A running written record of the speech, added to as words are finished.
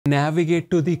navigate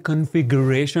to the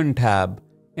Configuration tab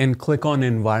and click on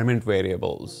Environment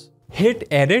Variables. Hit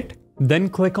Edit, then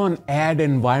click on Add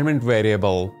Environment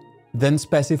Variable, then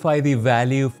specify the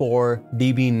value for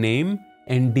DB name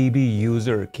and DB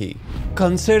user key.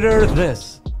 Consider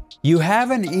this. You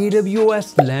have an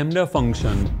AWS Lambda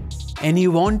function and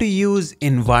you want to use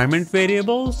environment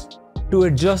variables to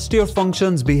adjust your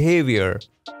function's behavior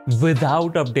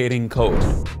without updating code.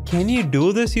 Can you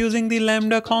do this using the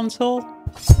Lambda console?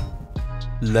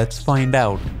 Let's find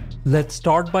out. Let's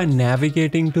start by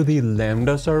navigating to the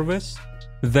Lambda service,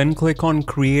 then click on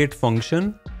Create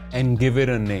Function and give it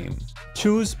a name.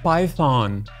 Choose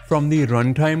Python from the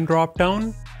Runtime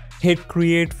dropdown, hit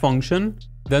Create Function,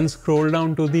 then scroll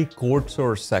down to the code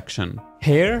source section.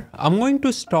 Here, I'm going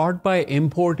to start by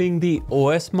importing the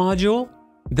OS module,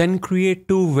 then create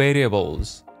two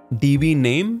variables, DB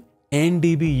name and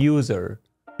DB user,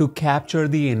 to capture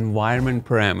the environment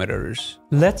parameters.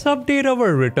 Let's update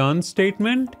our return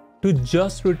statement to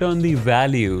just return the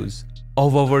values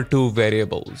of our two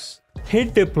variables.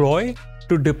 Hit Deploy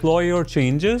to deploy your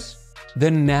changes,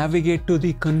 then navigate to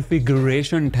the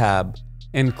Configuration tab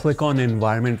and click on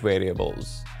Environment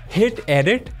Variables. Hit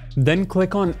Edit, then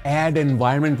click on Add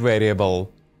Environment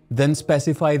Variable, then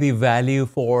specify the value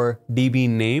for DB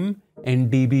name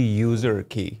and DB user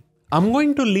key. I'm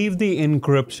going to leave the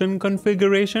encryption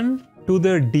configuration to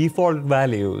their default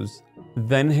values,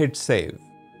 then hit Save.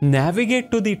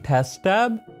 Navigate to the Test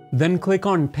tab, then click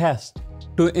on Test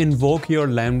to invoke your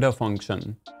Lambda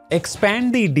function.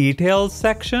 Expand the Details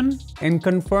section and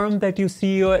confirm that you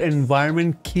see your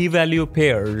environment key value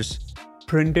pairs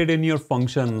printed in your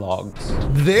function logs.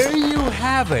 There you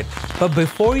have it. But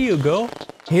before you go,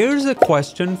 here's a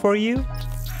question for you.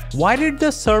 Why did the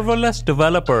serverless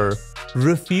developer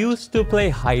refuse to play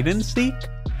hide and seek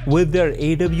with their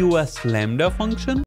AWS Lambda function?